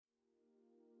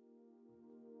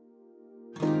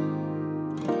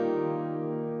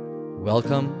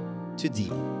Welcome to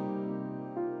Deep,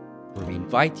 where we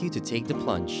invite you to take the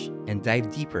plunge and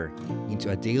dive deeper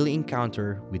into a daily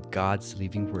encounter with God's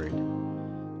living Word.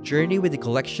 Journey with a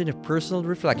collection of personal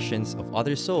reflections of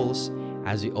other souls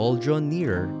as we all draw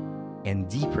nearer and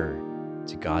deeper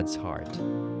to God's heart.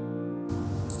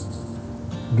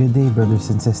 Good day,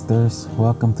 brothers and sisters.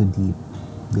 Welcome to Deep,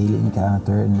 Daily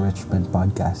Encounter Enrichment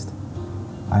Podcast.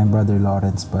 I'm Brother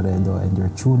Lawrence Paredo, and you're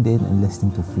tuned in and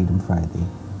listening to Freedom Friday.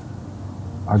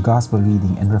 Our Gospel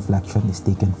reading and reflection is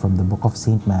taken from the book of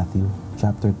St. Matthew,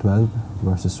 chapter 12,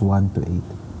 verses 1 to 8.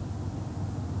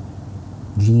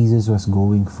 Jesus was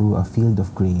going through a field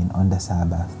of grain on the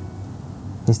Sabbath.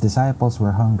 His disciples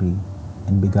were hungry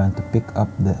and began to pick up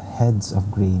the heads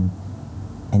of grain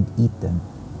and eat them.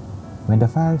 When the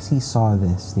Pharisees saw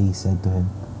this, they said to him,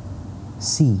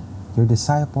 "See, your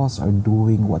disciples are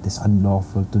doing what is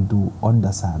unlawful to do on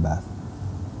the Sabbath."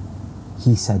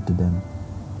 He said to them,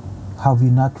 "Have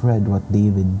you not read what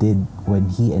David did when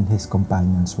he and his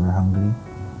companions were hungry?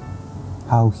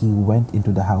 How he went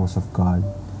into the house of God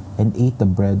and ate the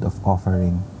bread of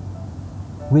offering,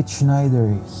 which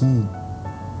neither he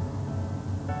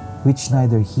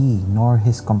nor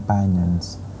his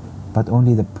companions, but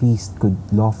only the priest could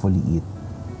lawfully eat?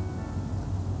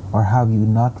 Or have you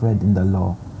not read in the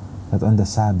law that on the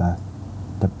Sabbath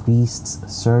the priests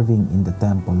serving in the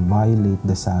temple violate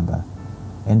the Sabbath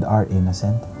and are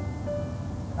innocent?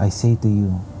 I say to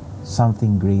you,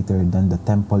 something greater than the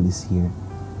temple is here.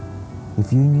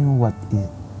 If you knew what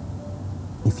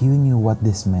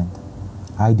this meant,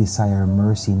 I desire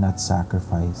mercy, not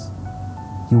sacrifice,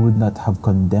 you would not have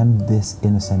condemned this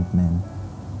innocent man,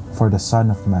 for the Son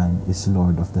of Man is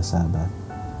Lord of the Sabbath."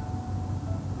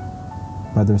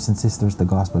 Brothers and sisters, the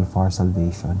gospel for our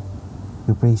salvation.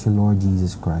 We praise you, Lord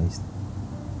Jesus Christ.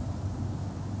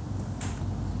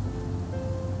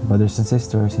 Brothers and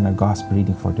sisters, in our gospel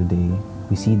reading for today,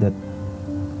 we see that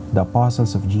the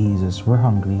apostles of Jesus were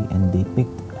hungry and they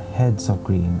picked heads of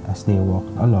grain as they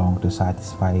walked along to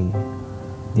satisfy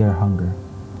their hunger.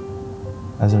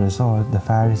 As a result, the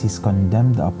Pharisees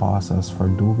condemned the apostles for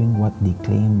doing what they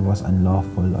claimed was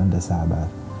unlawful on the Sabbath.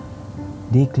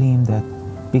 They claimed that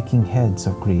picking heads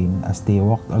of grain as they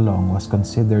walked along was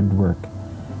considered work,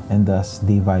 and thus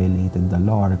they violated the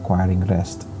law requiring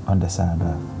rest on the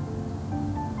Sabbath.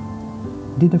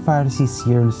 Did the Pharisees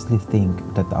seriously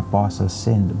think that the apostles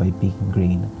sinned by picking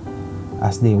grain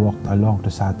as they walked along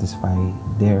to satisfy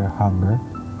their hunger?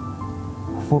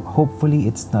 Hopefully,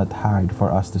 it's not hard for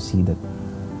us to see that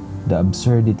the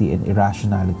absurdity and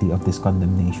irrationality of this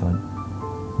condemnation.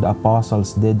 The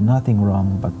apostles did nothing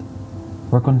wrong but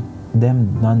were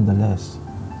condemned nonetheless.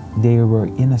 They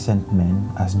were innocent men,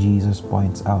 as Jesus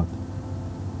points out.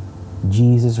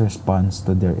 Jesus responds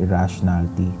to their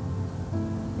irrationality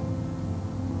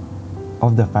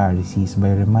of the Pharisees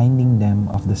by reminding them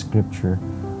of the scripture,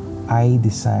 "I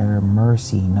desire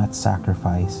mercy, not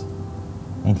sacrifice."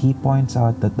 And he points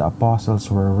out that the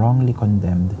apostles were wrongly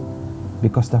condemned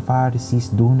because the Pharisees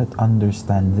do not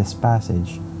understand this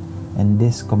passage and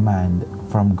this command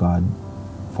from God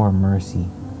for mercy.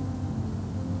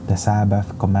 The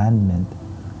Sabbath commandment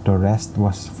to rest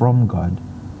was from God,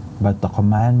 but the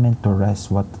commandment to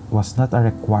rest was not a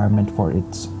requirement for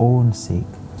its own sake.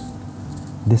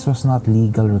 This was not a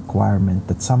legal requirement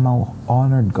that somehow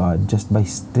honored God just by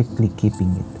strictly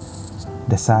keeping it.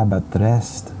 The Sabbath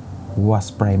rest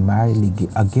was primarily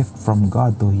a gift from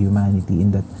God to humanity, in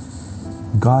that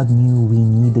God knew we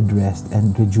needed rest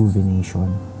and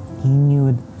rejuvenation. He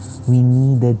knew we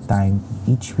needed time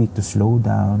each week to slow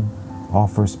down,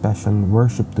 offer special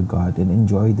worship to God, and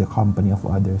enjoy the company of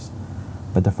others.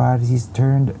 But the Pharisees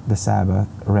turned the Sabbath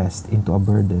rest into a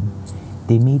burden.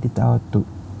 They made it out to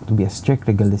be a strict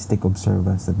legalistic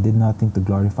observance that did nothing to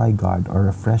glorify God or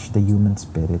refresh the human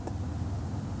spirit.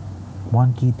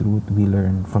 One key truth we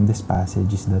learn from this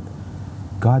passage is that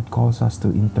God calls us to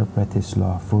interpret His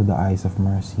law through the eyes of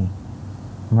mercy.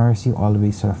 Mercy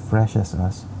always refreshes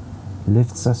us,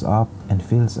 lifts us up, and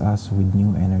fills us with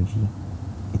new energy.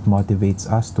 It motivates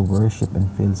us to worship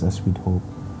and fills us with hope.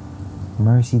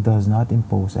 Mercy does not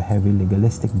impose a heavy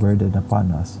legalistic burden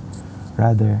upon us.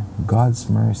 Rather, God's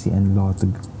mercy and law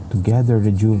together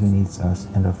rejuvenates us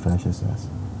and refreshes us.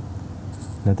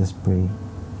 Let us pray.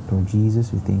 Lord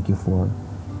Jesus, we thank you for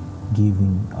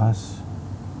giving us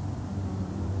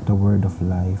the word of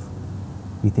life.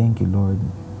 We thank you, Lord,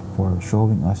 for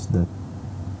showing us that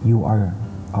you are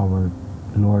our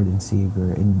Lord and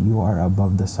Savior and you are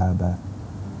above the Sabbath.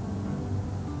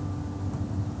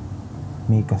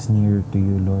 Make us nearer to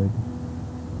you, Lord.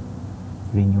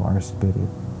 Renew our spirit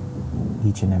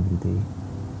each and every day.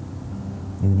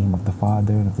 In the name of the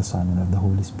Father, and of the Son, and of the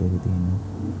Holy Spirit.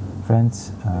 Amen.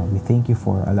 Friends, we thank you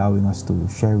for allowing us to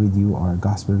share with you our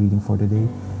gospel reading for today.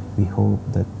 We hope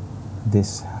that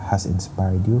this has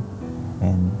inspired you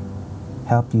and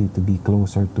helped you to be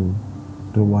closer to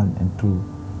the one and true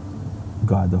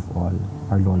God of all,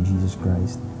 our Lord Jesus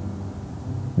Christ.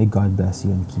 May God bless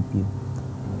you and keep you.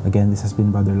 Again, this has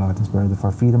been Brother Lawton's Brother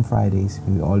for Freedom Fridays.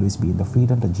 We will always be in the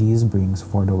freedom that Jesus brings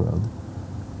for the world.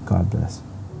 God bless.